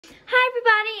Hi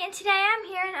everybody, and today I'm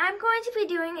here and I'm going to be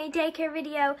doing a daycare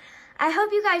video. I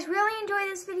hope you guys really enjoy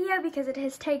this video because it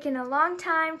has taken a long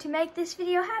time to make this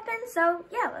video happen. So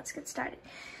yeah, let's get started.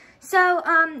 So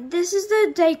this is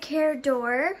the daycare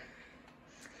door.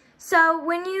 So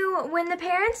when the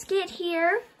parents get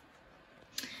here,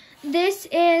 this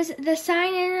is the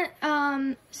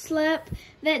sign-in slip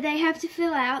that they have to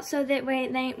fill out, so that way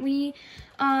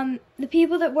the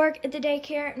people that work at the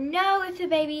daycare know if the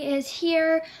baby is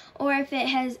here or if the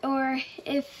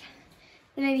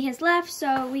baby has left.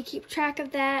 So we keep track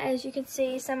of that. As you can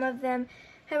see, some of them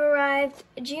have arrived.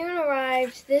 June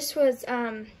arrived. This was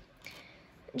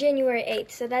January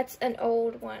 8th, so that's an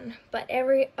old one, but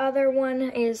every other one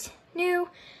is new.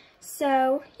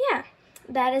 So yeah,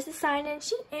 that is the sign-in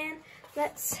sheet, and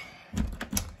let's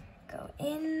go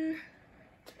in.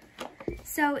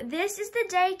 So this is the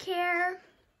daycare.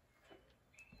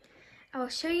 I'll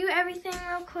show you everything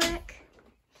real quick.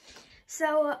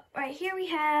 So right here we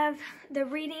have the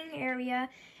reading area,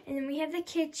 and then we have the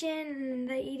kitchen and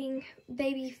the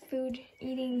baby food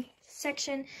eating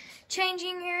section,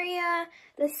 changing area,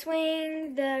 the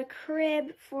swing, the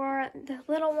crib for the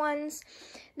little ones,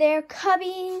 their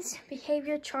cubbies,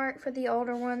 behavior chart for the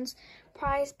older ones,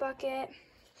 prize bucket.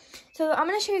 So I'm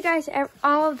going to show you guys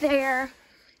all of their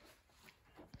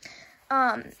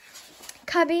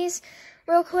cubbies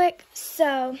real quick.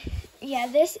 So yeah,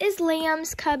 this is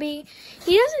Liam's cubby.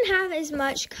 He doesn't have as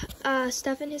much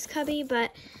stuff in his cubby,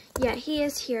 but yeah, he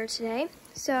is here today.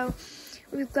 So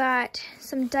we've got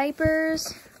some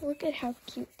diapers. Look at how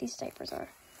cute these diapers are.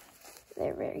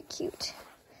 They're very cute.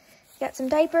 Got some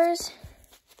diapers.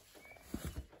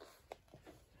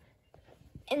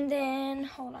 And then,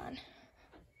 hold on.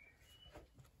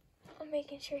 I'm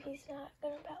making sure he's not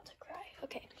about to cry.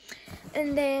 Okay.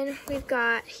 And then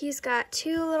he's got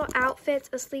two little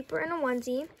outfits, a sleeper and a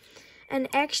onesie, an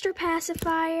extra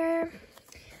pacifier,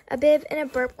 a bib and a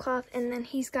burp cloth, and then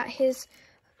he's got his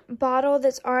bottle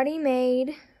that's already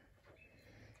made.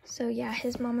 So yeah,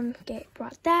 his mama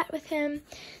brought that with him.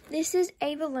 This is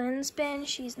Ava Lynn's bin.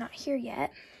 She's not here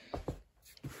yet.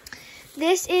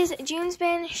 This is June's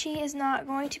bin. She is not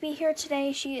going to be here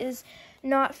today. She is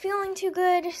not feeling too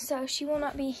good, so she will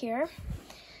not be here.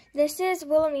 This is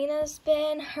Wilhelmina's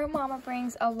bin. Her mama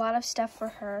brings a lot of stuff for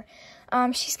her.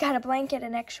 She's got a blanket,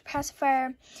 an extra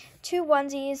pacifier, two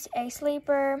onesies, a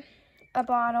sleeper, a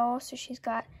bottle. So she's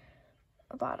got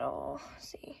a bottle, let's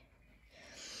see.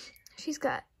 She's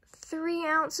got 3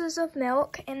 ounces of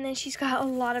milk, and then she's got a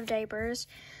lot of diapers,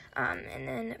 and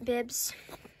then bibs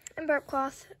and burp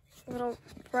cloth, a little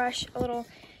brush, a little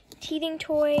teething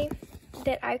toy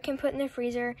that I can put in the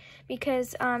freezer,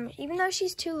 because even though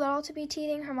she's too little to be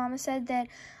teething, her mama said that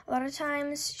a lot of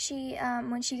times she,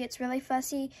 when she gets really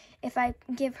fussy, if I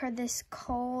give her this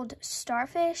cold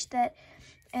starfish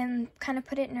and kind of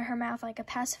put it in her mouth like a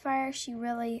pacifier, she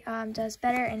really does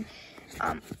better, and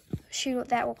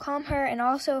that will calm her. And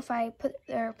also, if I put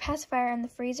their pacifier in the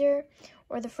freezer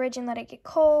or the fridge and let it get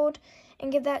cold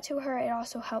and give that to her, it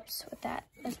also helps with that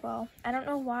as well. I don't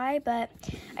know why, but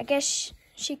I guess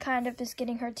she kind of is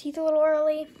getting her teeth a little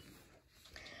early,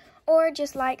 or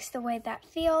just likes the way that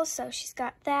feels. So she's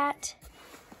got that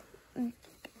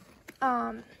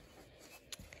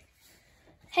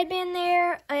headband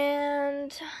there,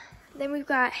 and then we've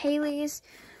got Haley's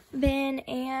bin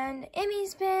and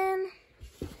Emmy's bin.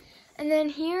 And then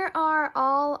here are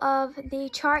all of the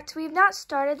charts. We've not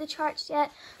started the charts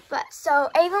yet, but so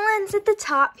Evelyn's at the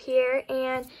top here,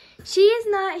 and she is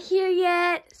not here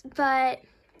yet, but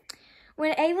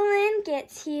when Evelyn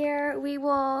gets here, we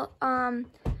will,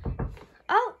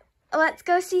 oh, let's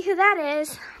go see who that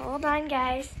is. Hold on,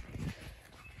 guys.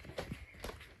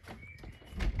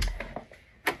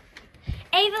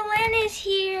 Evelyn is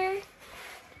here.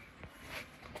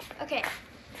 Okay,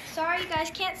 sorry you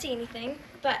guys can't see anything,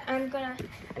 but I'm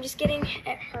just getting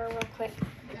at her real quick.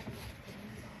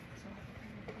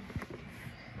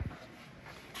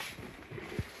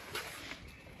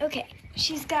 Okay,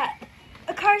 she's got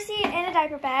a car seat and a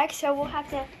diaper bag, so we'll have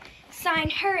to sign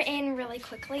her in really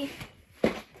quickly.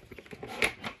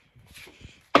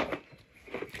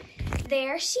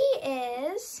 There she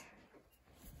is.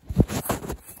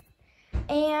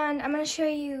 And I'm going to show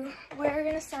you where we're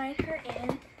going to sign her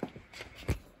in.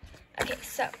 Okay,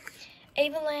 so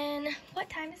Evelyn, what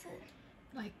time is it?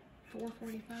 Like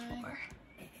 4:45. 4.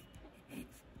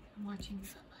 I'm watching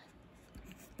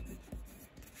somebody.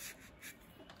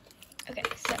 Okay,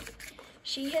 so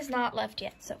she has not left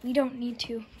yet, so we don't need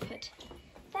to put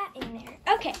that in there.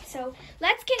 Okay, so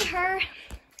let's get her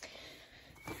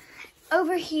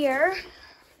over here,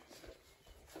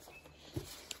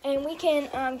 and we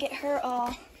can get her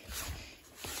all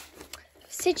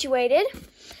situated.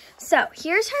 So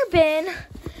here's her bin.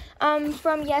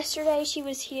 From yesterday, she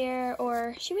was here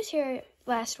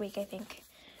last week, I think.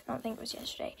 I don't think it was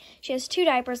yesterday. She has 2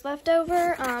 diapers left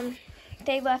over.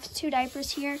 They left 2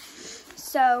 diapers here.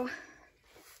 So,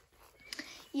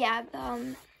 yeah,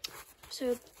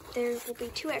 so there will be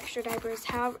 2 extra diapers.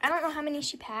 However, I don't know how many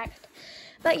she packed.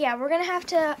 But yeah, we're going to have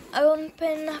to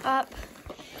open up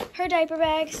her diaper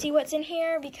bag, see what's in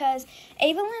here, because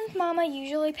Evelyn's mama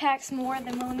usually packs more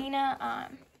than Wilhelmina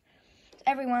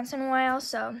every once in a while,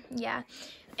 so yeah.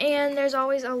 And there's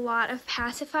always a lot of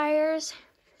pacifiers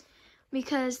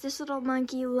because this little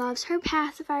monkey loves her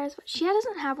pacifiers. She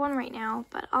doesn't have one right now,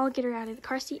 but I'll get her out of the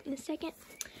car seat in a second.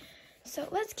 So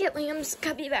let's get Liam's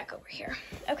cubby back over here.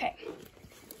 Okay,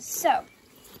 so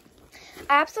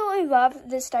I absolutely love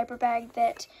this diaper bag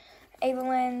that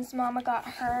Evelyn's mama got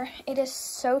her. It is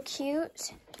so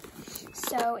cute.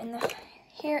 So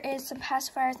here is some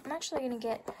pacifiers. I'm actually going to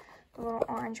get the little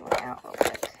orange one out real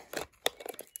quick.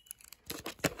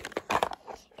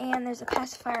 And there's a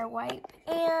pacifier wipe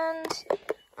and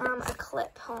a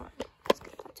clip. Hold on. Let's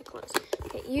get that to close.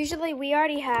 Okay, usually we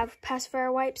already have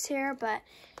pacifier wipes here, but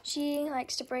she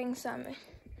likes to bring some.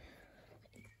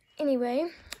 Anyway,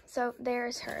 so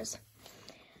there's hers.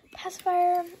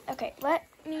 Pacifier. Okay, let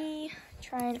me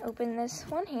try and open this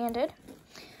one-handed.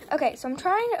 Okay, so I'm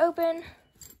trying to open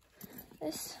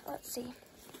this. Let's see.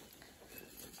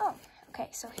 Oh, okay,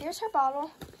 so here's her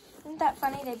bottle. Isn't that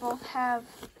funny? They both have,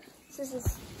 this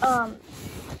is,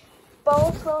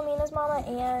 both Wilhelmina's mama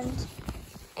and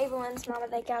Evelyn's mama,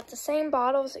 they got the same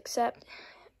bottles, except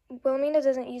Wilhelmina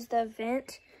doesn't use the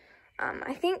vent.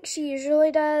 I think she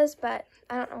usually does, but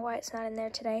I don't know why it's not in there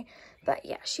today. But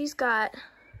yeah, she's got,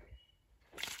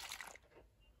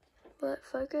 will it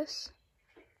focus?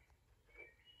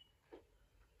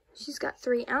 She's got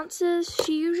 3 ounces.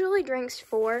 She usually drinks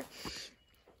 4.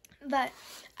 But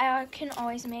I can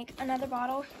always make another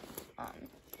bottle.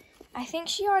 I think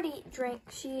she already drank.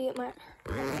 I think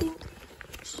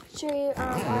she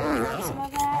already drank some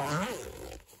of that.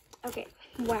 Okay,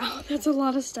 wow, that's a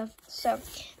lot of stuff. So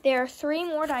there are 3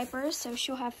 more diapers, so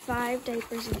she'll have 5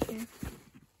 diapers in here.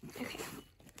 Okay.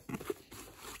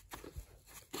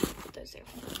 Those there.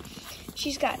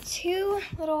 She's got 2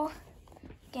 little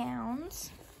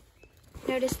gowns.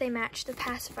 Notice they match the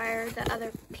pacifier, the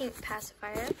other pink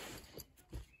pacifier.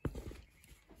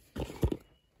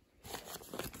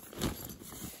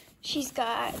 She's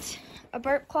got a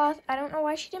burp cloth. I don't know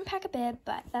why she didn't pack a bib,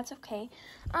 but that's okay.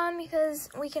 Because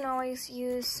we can always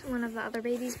use one of the other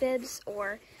baby's bibs,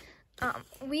 or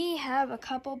we have a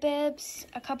couple bibs,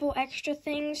 a couple extra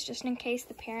things, just in case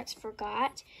the parents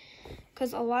forgot.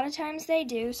 Because a lot of times they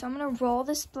do. So I'm going to roll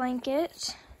this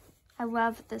blanket. I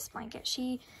love this blanket.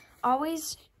 She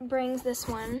always brings this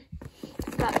one,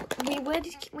 but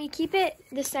we keep it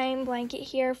the same blanket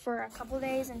here for a couple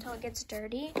days until it gets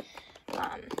dirty,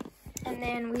 and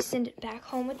then we send it back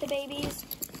home with the babies.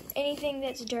 Anything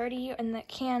that's dirty and that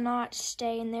cannot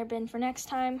stay in their bin for next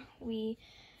time, we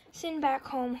send back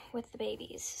home with the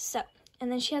babies. So,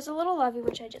 and then she has a little lovey,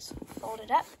 which I just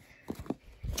folded up,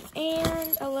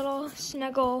 and a little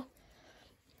snuggle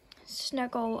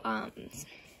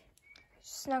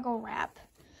wrap.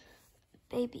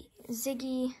 Baby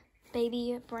Ziggy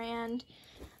baby brand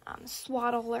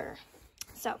swaddler.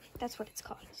 So that's what it's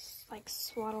called. It's like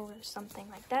swaddle or something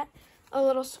like that. A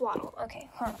little swaddle. Okay,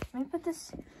 hold on. Let me put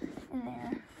this in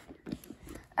there.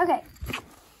 Okay,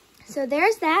 so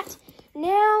there's that.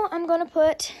 Now I'm gonna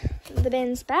put the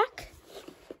bins back.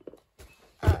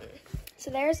 So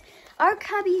there's our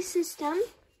cubby system.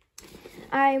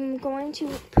 I'm going to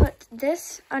put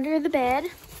this under the bed,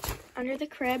 under the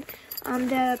crib.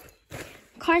 The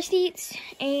car seats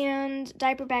and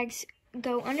diaper bags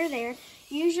go under there.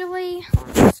 Usually,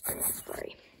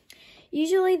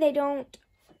 usually the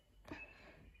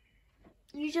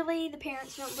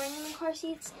parents don't bring them in car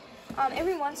seats.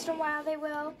 Every once in a while they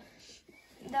will.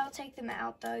 They'll take them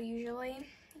out though, usually.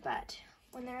 But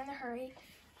when they're in a hurry,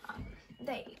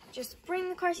 they just bring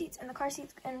the car seats, and the car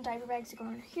seats and diaper bags go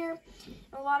under here.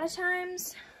 A lot of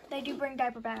times they do bring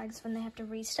diaper bags when they have to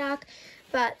restock,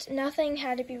 but nothing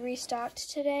had to be restocked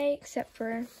today except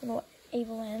for little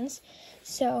Evelyn's.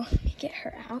 So let me get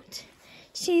her out.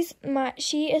 She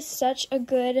is such a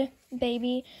good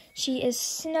baby. She is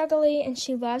snuggly and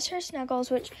she loves her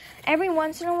snuggles, which every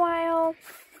once in a while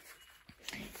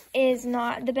is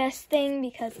not the best thing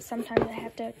because sometimes I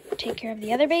have to take care of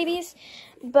the other babies.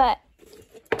 But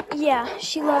yeah,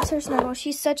 she loves her snuggles.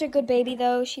 She's such a good baby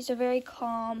though. She's a very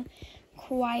calm,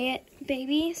 quiet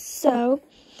baby. So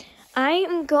I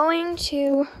am going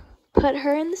to put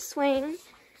her in the swing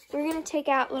we're going to take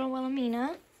out little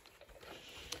Wilhelmina.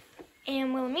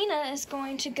 And Wilhelmina is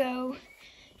going to go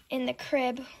in the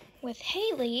crib with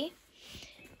Haley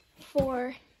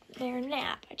for their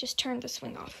nap. I just turned the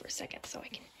swing off for a second so I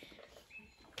can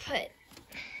put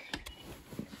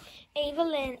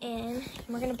Evelyn in. And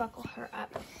we're going to buckle her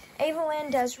up.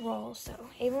 Evelyn does roll, so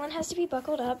Evelyn has to be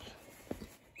buckled up.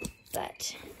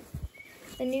 But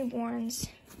the newborns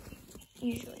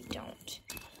usually don't.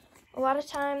 A lot of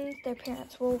times their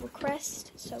parents will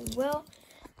request, so will.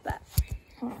 But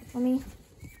hold on, let me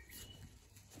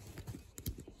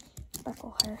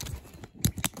buckle her.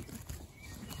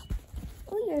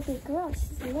 Oh, you're a big girl.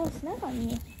 She's a little snug on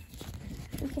you.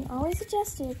 You can always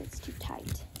adjust it if it's too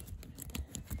tight.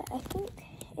 But I think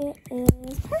it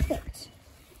is perfect.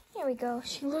 There we go.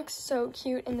 She looks so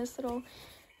cute in this little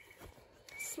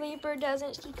sleeper,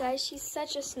 doesn't she, guys? She's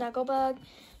such a snuggle bug.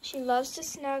 She loves to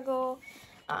snuggle.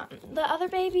 The other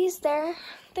babies, they're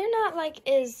not like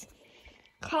as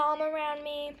calm around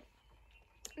me.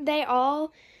 They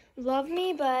all love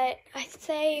me, but I'd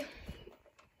say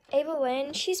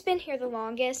Evelyn, she's been here the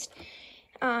longest.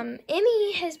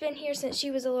 Emmy has been here since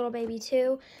she was a little baby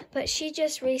too, but she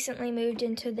just recently moved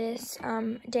into this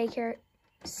daycare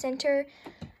center,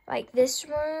 like this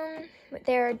room.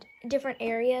 There are different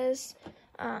areas,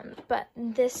 but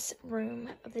this room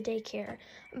of the daycare.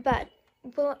 But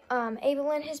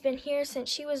Evelyn has been here since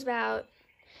she was about,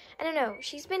 I don't know,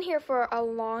 she's been here for a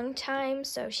long time,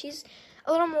 so she's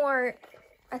a little more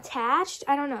attached.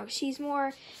 I don't know, she's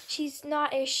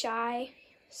not as shy.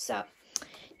 So,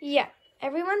 yeah,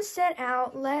 everyone sit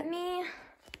out. Let me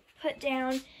put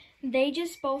down, they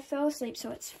just both fell asleep,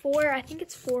 so it's I think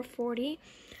it's 4:40.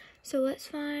 So let's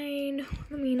find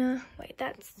Lamina. Wait,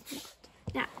 that's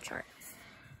nap chart.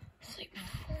 Sleep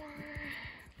 4:45.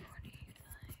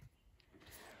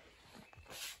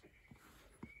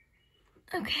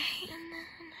 Okay, and then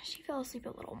she fell asleep a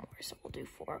little more, so we'll do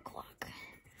 4 o'clock.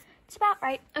 It's about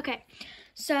right. Okay,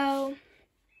 so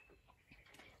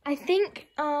I think,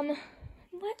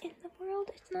 what in the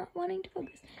world? It's not wanting to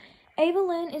focus.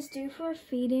 Evelyn is due for a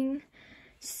feeding,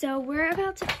 so we're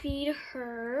about to feed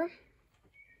her.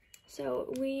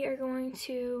 So we are going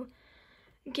to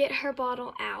get her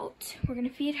bottle out. We're going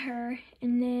to feed her,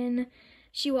 and then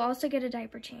she will also get a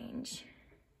diaper change,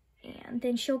 and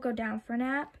then she'll go down for a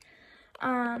nap.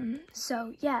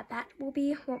 So yeah, that will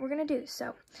be what we're gonna do.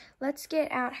 So let's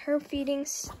get out her feeding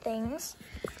things.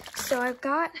 So I've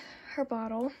got her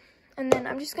bottle, and then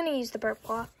I'm just gonna use the burp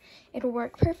cloth. It'll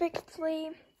work perfectly.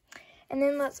 And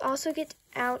then let's also get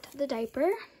out the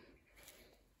diaper.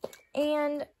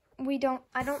 And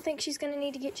I don't think she's gonna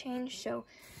need to get changed, so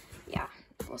yeah,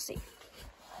 we'll see.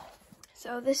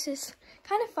 So this is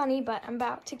kind of funny, but I'm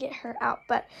about to get her out.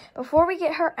 But before we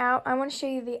get her out, I want to show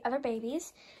you the other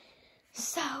babies.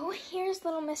 So here's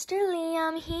little Mr.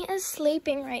 Liam. He is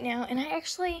sleeping right now, and let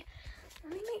me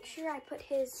make sure I put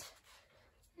his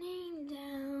name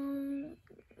down.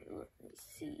 Let's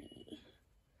see.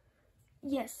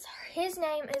 Yes, his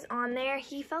name is on there.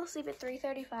 He fell asleep at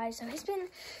 3:35, so he's been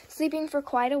sleeping for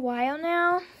quite a while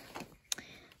now.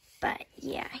 But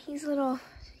yeah, he's a little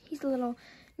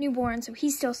newborn, so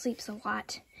he still sleeps a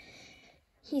lot.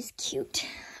 He's cute.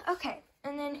 Okay.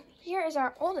 And then here is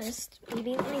our oldest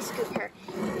baby. Let me scoop her.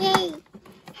 Yay!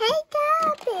 Hey,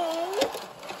 Gabby!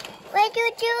 What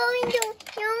you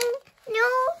doing? No.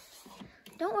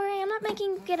 Don't worry, I'm not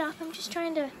making you get off. I'm just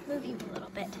trying to move you a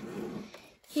little bit.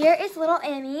 Here is little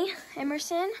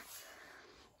Emerson.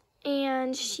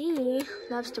 And she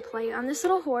loves to play on this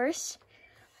little horse.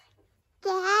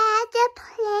 Dad,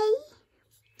 play.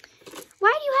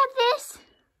 Why do you have this?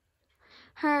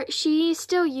 She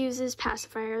still uses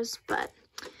pacifiers, but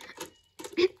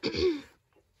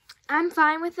I'm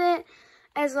fine with it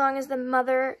as long as the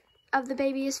mother of the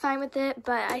baby is fine with it,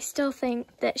 but I still think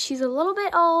that she's a little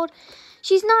bit old.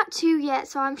 She's not 2 yet,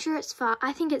 so I'm sure it's fine.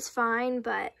 I think it's fine,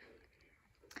 but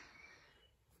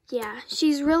yeah,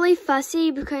 she's really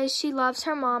fussy because she loves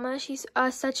her mama. She's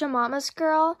such a mama's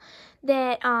girl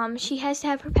that she has to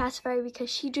have her pacifier because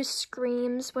she just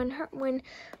screams when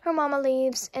her mama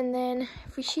leaves, and then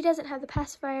if she doesn't have the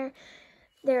pacifier,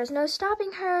 there's no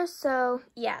stopping her. So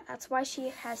yeah, that's why she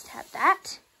has to have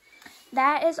that.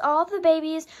 That is all the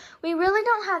babies. We really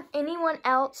don't have anyone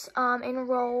else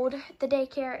enrolled at the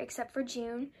daycare except for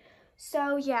June.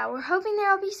 So yeah, we're hoping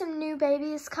there will be some new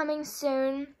babies coming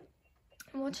soon.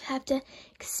 We'll just have to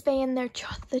expand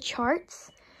the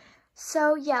charts.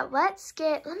 So yeah, let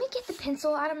me get the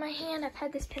pencil out of my hand. I've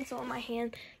had this pencil in my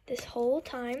hand this whole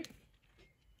time.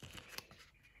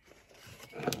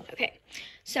 Okay,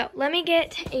 so let me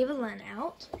get Evelyn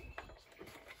out.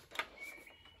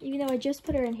 even though I just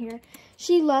put her in here.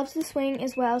 She loves the swing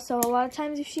as well, so a lot of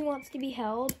times if she wants to be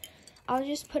held, I'll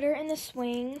just put her in the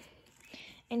swing,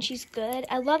 and she's good.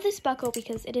 I love this buckle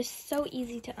because it is so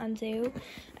easy to undo.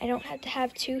 I don't have to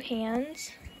have two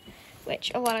hands,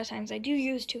 which a lot of times I do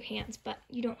use two hands, but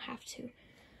you don't have to.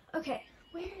 Okay,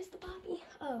 where is the Bobby?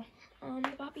 Oh,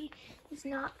 the Bobby is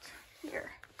not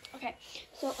here. Okay,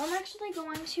 so I'm actually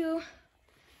going to,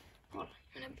 hold on,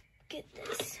 I'm gonna get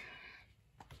this.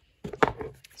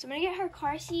 So I'm gonna get her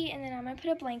car seat, and then I'm gonna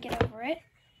put a blanket over it.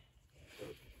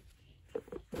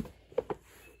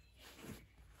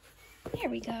 There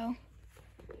we go.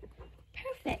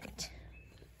 Perfect.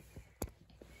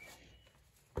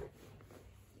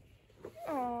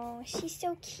 Oh, she's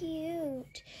so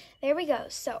cute. There we go.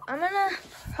 So I'm gonna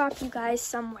prop you guys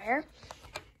somewhere.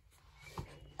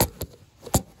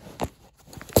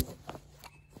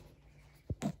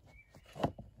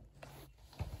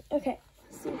 Okay,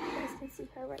 let's see if you guys can see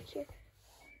her right here.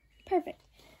 Perfect.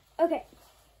 Okay.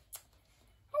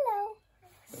 Hello.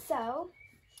 So,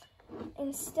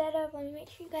 instead of, let me make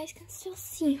sure you guys can still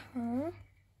see her.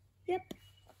 Yep.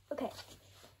 Okay.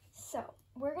 So,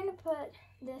 we're going to put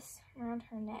this around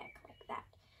her neck like that.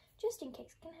 Just in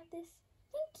case. Can I have this?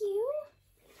 Thank you.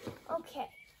 Okay.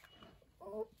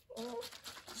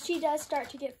 She does start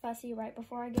to get fussy right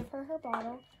before I give her her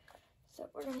bottle. So,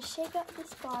 we're going to shake up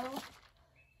this bottle.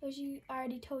 As I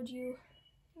already told you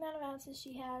the amount of ounces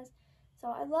she has. So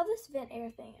I love this vent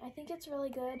air thing. I think it's really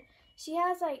good. She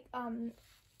has like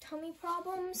tummy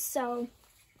problems, so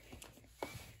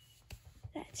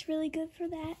that's really good for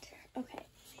that. Okay.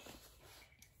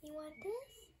 You want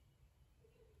this?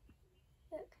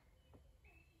 Look.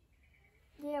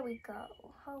 There we go.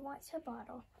 Her wants her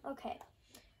bottle. Okay.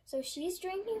 So she's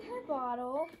drinking her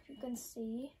bottle. You can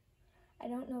see. I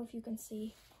don't know if you can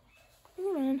see.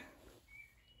 Hold on.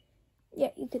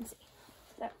 Yeah, you can see.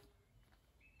 So,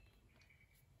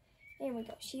 there we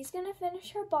go. She's going to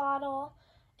finish her bottle,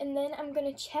 and then I'm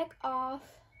going to check off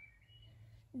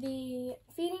the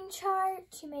feeding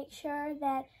chart to make sure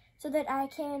that, so that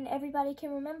everybody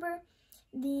can remember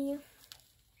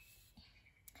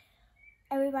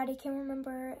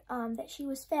that she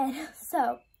was fed.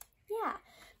 So, yeah,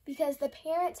 because the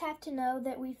parents have to know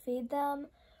that we feed them,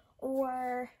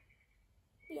 or,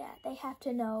 yeah, they have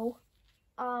to know,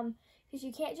 because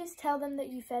you can't just tell them that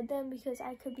you fed them, because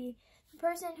I could be the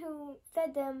person who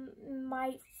fed them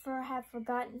might have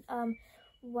forgotten,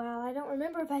 well, I don't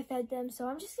remember if I fed them, so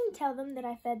I'm just going to tell them that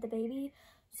I fed the baby.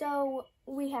 So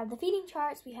we have the feeding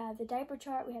charts, we have the diaper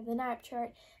chart, we have the nap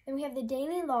chart, then we have the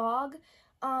daily log,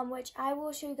 which I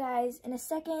will show you guys in a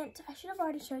second. I should have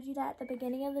already showed you that at the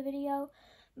beginning of the video,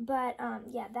 but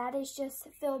yeah, that is just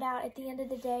filled out at the end of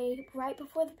the day, right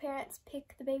before the parents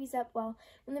pick the babies up. Well,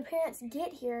 when the parents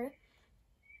get here,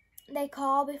 they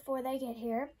call before they get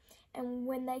here, and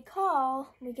when they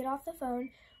call, we get off the phone,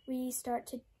 we start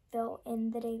to fill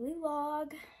in the daily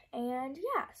log, and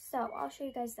yeah, so I'll show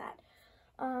you guys that.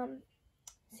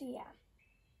 So yeah,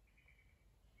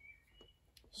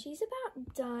 she's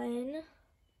about done.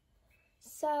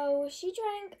 So she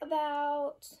drank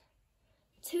about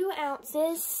 2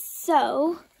 ounces,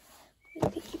 so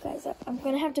let me pick you guys up. I'm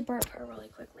gonna have to burp her really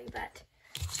quickly, but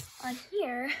on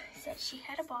here it said she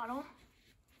had a bottle.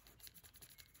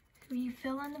 We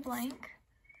fill in the blank.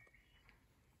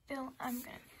 I'm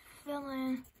gonna fill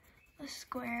in a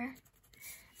square,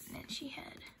 and then she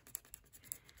had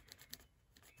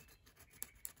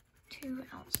 2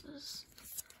 ounces.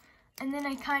 And then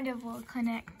I kind of will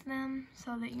connect them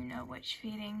so that you know which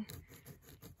feeding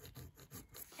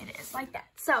it is, like that.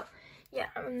 So, yeah,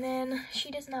 and then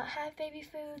she does not have baby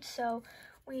food, so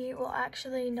we will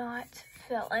actually not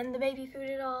fill in the baby food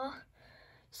at all.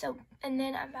 So, and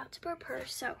then I'm about to burp her,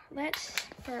 so let's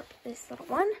burp this little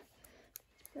one.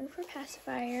 Move her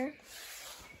pacifier.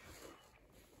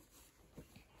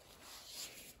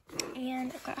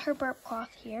 And I've got her burp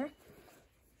cloth here.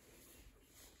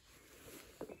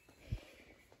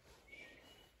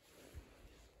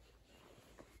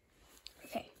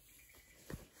 Okay.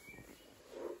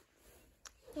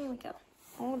 There we go.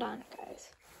 Hold on, guys.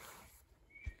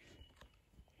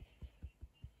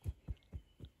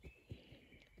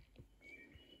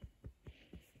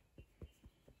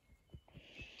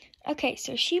 Okay,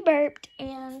 so she burped,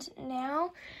 and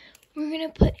now we're going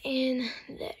to put in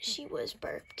that she was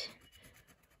burped.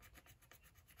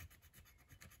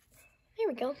 There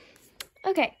we go.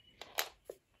 Okay.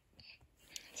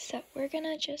 So we're going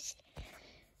to just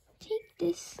take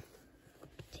this,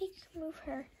 move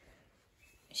her.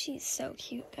 She's so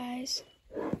cute, guys.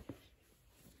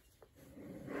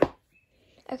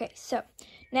 Okay, so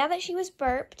now that she was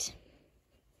burped,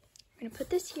 I'm gonna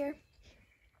put this here.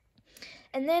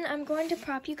 And then I'm going to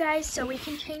prop you guys so we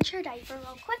can change her diaper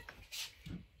real quick.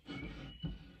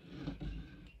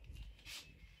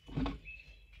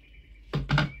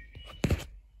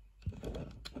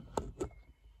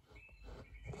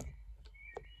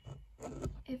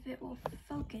 If it will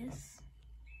focus.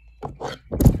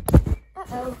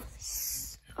 Uh-oh.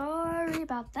 Sorry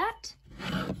about that.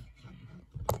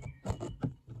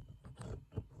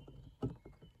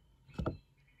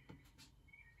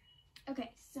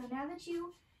 Okay, so now that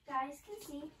you guys can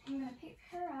see, I'm going to pick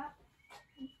her up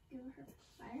and give her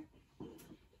fire.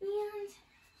 And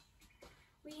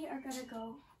we are going to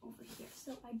go over here.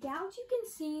 So I doubt you can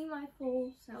see my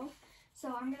full self.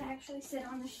 So I'm going to actually sit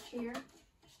on this chair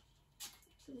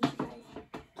so that you guys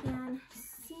can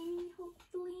see,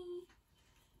 hopefully.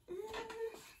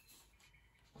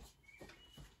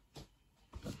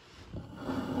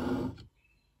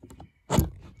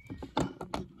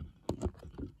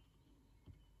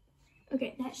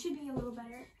 Okay, that should be a little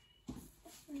better.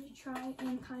 I'm going to try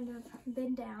and kind of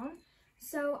bend down.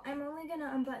 So I'm only going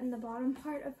to unbutton the bottom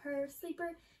part of her sleeper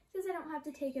because I don't have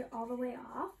to take it all the way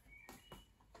off.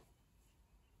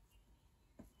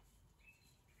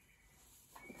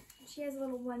 She has a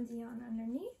little onesie on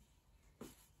underneath.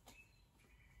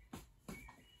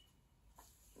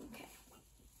 Okay.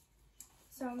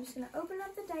 So I'm just going to open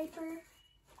up the diaper.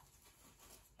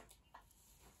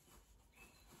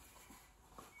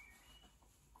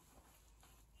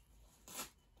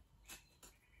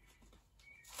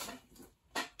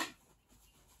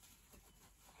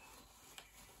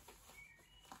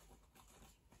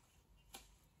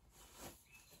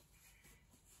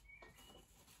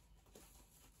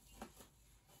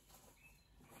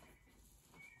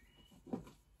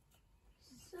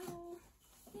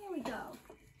 There we go.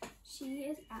 She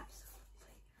is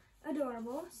absolutely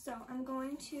adorable. So I'm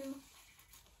going to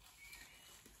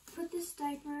put this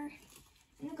diaper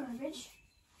in the garbage.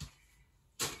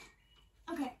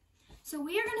 Okay, so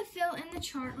we are going to fill in the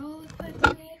chart really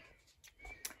quickly,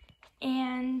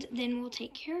 and then we'll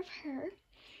take care of her.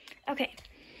 Okay,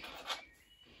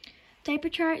 diaper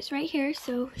chart is right here.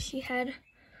 So she had a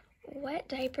wet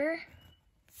diaper,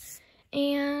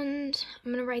 and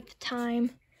I'm going to write the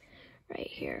time right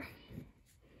here.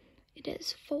 It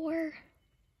is 4:45.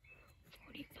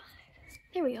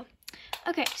 There we go.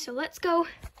 Okay, so let's go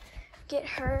get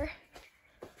her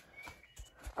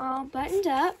all buttoned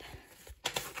up.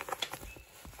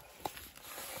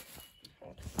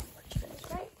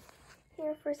 Right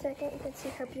here for a second, you can see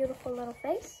her beautiful little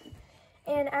face.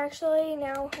 And actually,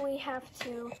 now we have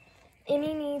to,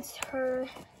 Emmy needs her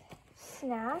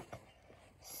snack.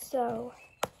 So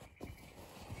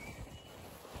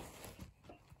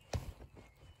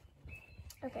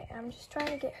okay, I'm just trying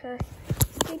to get her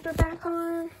sleeper back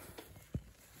on.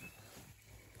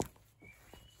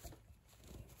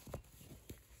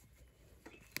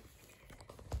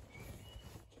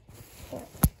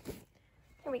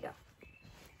 There we go.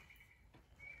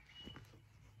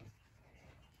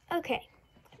 Okay,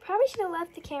 I probably should have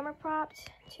left the camera propped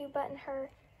to button her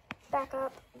back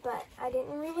up, but I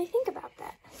didn't really think about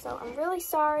that. So I'm really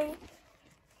sorry.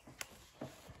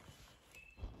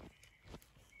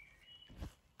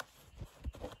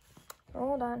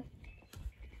 Hold on.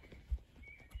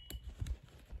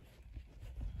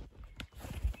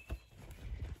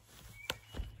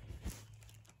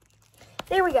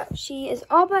 There we go. She is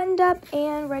all buttoned up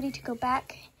and ready to go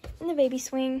back in the baby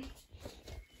swing.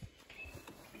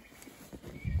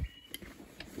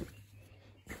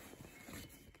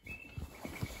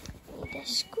 Need to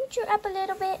scooch her up a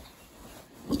little bit.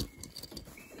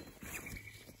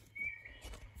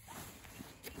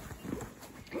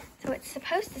 So it's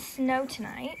supposed to snow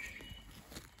tonight.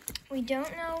 We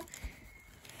don't know.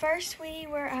 First we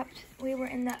were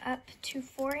in the up to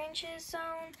 4 inches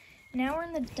zone. Now we're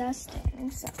in the dusting,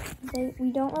 so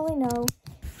we don't really know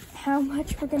how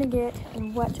much we're gonna get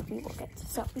and what we will get.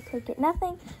 So we could get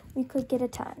nothing, we could get a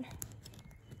ton.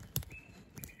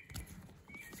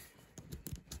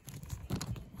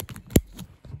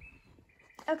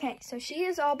 Okay, so she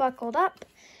is all buckled up.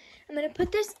 I'm gonna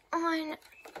put this on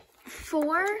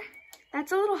 4.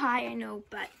 That's a little high, I know,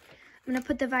 but I'm gonna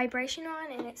put the vibration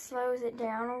on and it slows it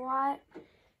down a lot.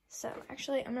 So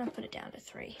actually, I'm gonna put it down to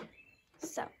 3.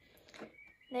 So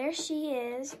there she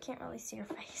is. You can't really see her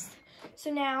face. So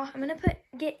now I'm gonna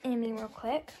get Emmy real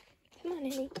quick. Come on,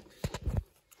 Emmy.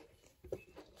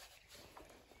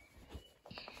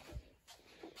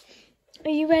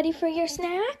 Are you ready for your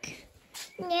snack?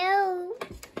 No.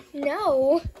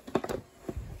 No.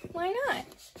 Why not?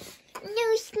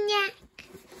 No snack.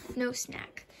 No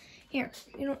snack. Here,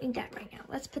 you don't need that right now.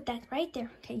 Let's put that right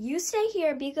there. Okay, you stay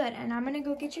here, be good, and I'm gonna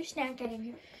go get your snack out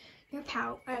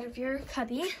of your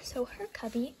cubby. So her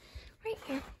cubby, right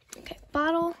here. Okay,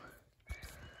 bottle.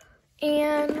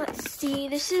 And let's see,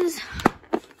 this is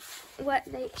what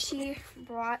she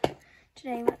brought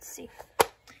today. Let's see.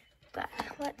 But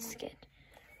let's get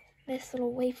this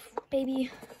little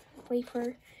baby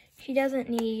wafer. She doesn't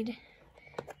need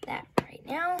that right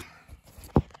now.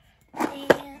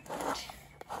 And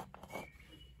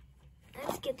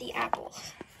let's get the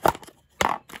apples.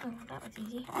 Oh, that was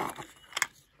easy.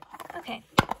 Okay.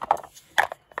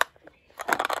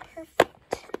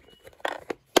 Perfect.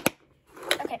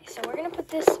 Okay, so we're gonna put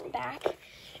this back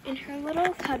in her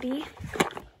little cubby.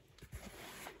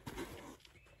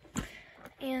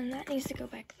 And that needs to go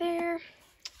back there.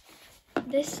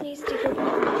 This needs to go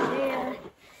back there.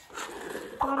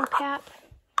 Bottle cap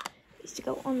needs to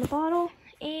go on the bottle.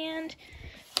 And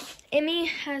Emmy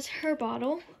has her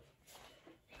bottle.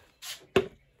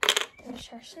 There's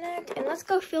her snack. And let's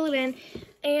go fill it in.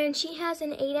 And she has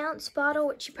an 8-ounce bottle,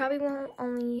 which she probably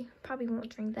won't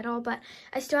drink that all, but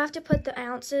I still have to put the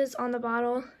ounces on the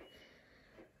bottle.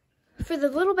 For the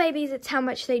little babies, it's how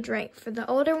much they drink. For the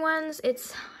older ones,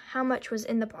 it's how much was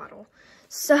in the bottle.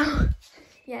 So,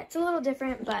 yeah, it's a little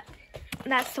different, but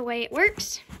that's the way it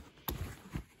works.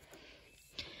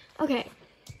 Okay.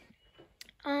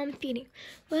 Feeding.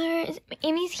 Where is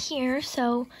Amy's here,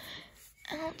 so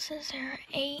ounces are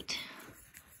 8.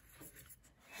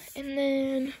 And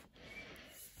then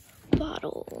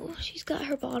bottle. She's got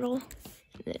her bottle.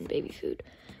 And then baby food.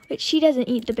 Which she doesn't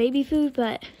eat the baby food,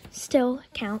 but still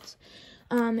counts.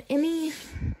 Emmy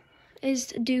is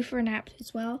due for a nap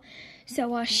as well. So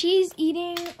while she's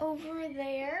eating over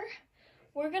there,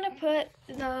 we're gonna put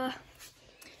the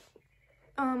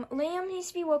Liam needs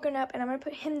to be woken up, and I'm gonna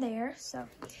put him there. So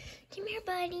come here,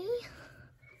 buddy.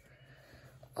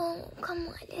 Oh, come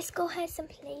on, let's go have some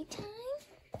playtime.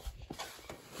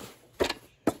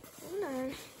 Hold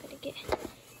on, gotta get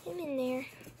him in there.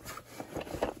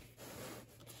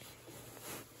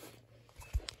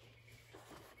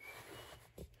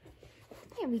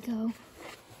 There we go.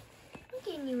 I'm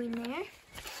getting you in there.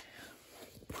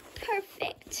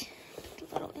 Perfect.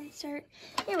 Put a little insert.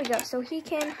 There we go. So he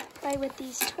can play with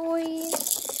these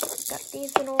toys. Got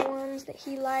these little ones that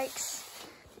he likes.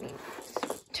 Let me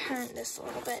turn this a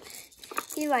little bit.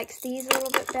 He likes these a little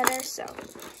bit better. So,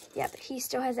 yeah, but he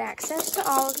still has access to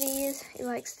all of these. He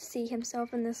likes to see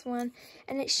himself in this one.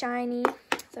 And it's shiny.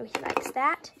 So he likes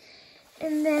that.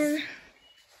 And then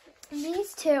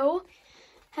these two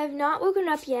have not woken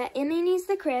up yet. Emmy needs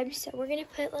the crib, so we're gonna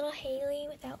put little Haley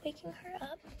without waking her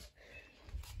up.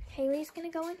 Haley's gonna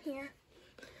go in here.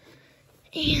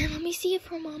 And let me see if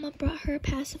her mama brought her a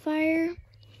pacifier.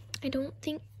 I don't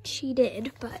think she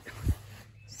did, but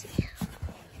let's see.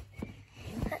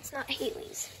 That's not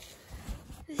Haley's.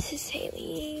 This is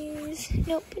Haley's.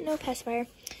 Nope, no pacifier.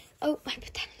 Oh, I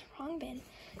put that in the wrong bin.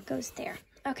 It goes there.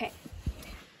 Okay.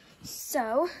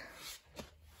 So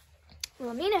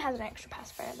Wilhelmina has an extra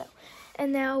pacifier though.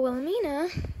 And now Wilhelmina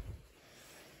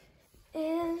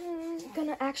is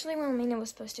gonna, actually Wilhelmina was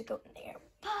supposed to go in there,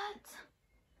 but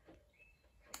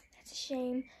that's a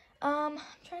shame. I'm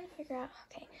trying to figure out,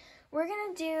 okay. We're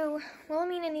gonna do,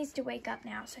 Wilhelmina needs to wake up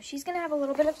now, so she's gonna have a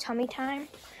little bit of tummy time.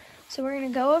 So we're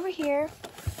gonna go over here,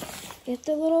 get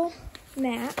the little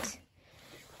mat,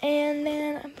 and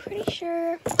then I'm pretty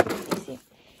sure, let me see,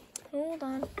 hold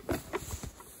on.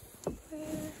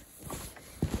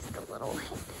 Little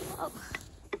head pillow.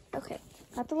 Okay,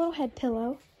 got the little head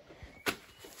pillow.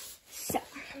 So,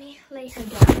 let me lay her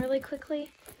down really quickly.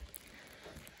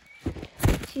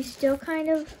 She's still kind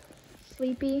of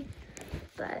sleepy,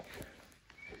 but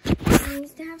she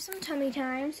needs to have some tummy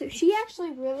time. So she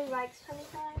actually really likes tummy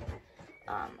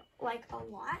time, like a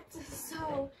lot.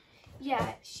 So,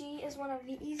 yeah, she is one of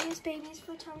the easiest babies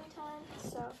for tummy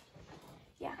time. So,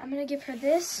 yeah, I'm gonna give her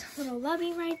this little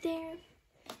lovey right there.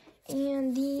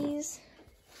 And these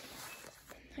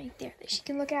right there that she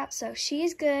can look out. So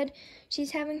she's good.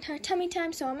 She's having her tummy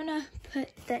time. So I'm gonna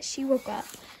put that she woke up.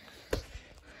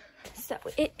 So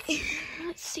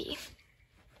let's see.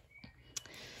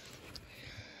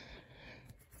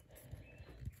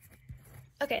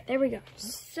 Okay, there we go.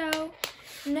 So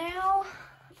now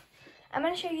I'm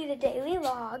gonna show you the daily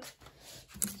log.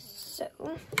 So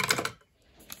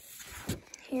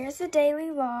here's the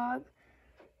daily log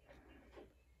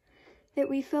that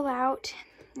we fill out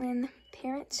when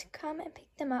parents come and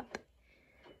pick them up.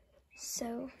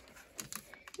 So,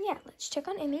 yeah, let's check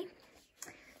on Emmy.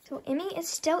 So, Emmy is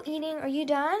still eating. Are you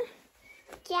done?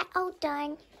 Yeah, all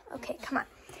done. Okay, come on.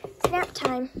 It's nap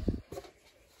time.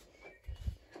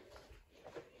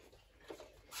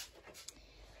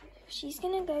 she's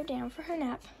gonna go down for her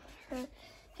nap. Her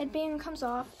headband comes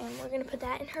off, and we're gonna put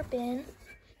that in her bin.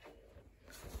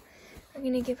 We're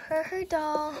gonna give her her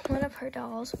doll, one of her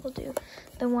dolls. We'll do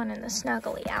the one in the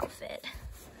snuggly outfit.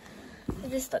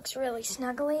 This looks really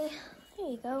snuggly. There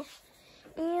you go.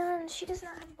 And she does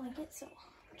not have a blanket, so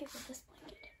I'll give her this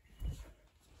blanket.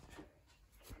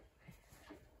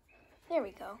 There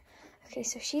we go. Okay,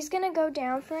 so she's gonna go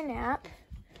down for a nap.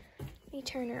 Let me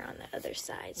turn her on the other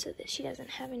side so that she doesn't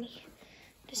have any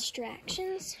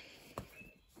distractions.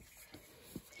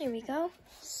 Here we go.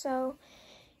 So,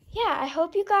 yeah, I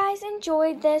hope you guys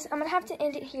enjoyed this. I'm gonna have to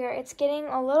end it here. It's getting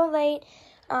a little late,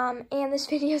 and this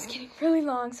video is getting really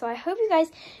long. So I hope you guys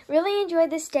really enjoyed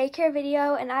this daycare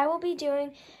video, and I will be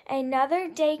doing another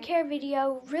daycare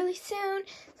video really soon.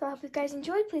 So I hope you guys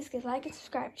enjoyed. Please give a like and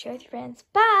subscribe. Share with your friends.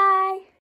 Bye!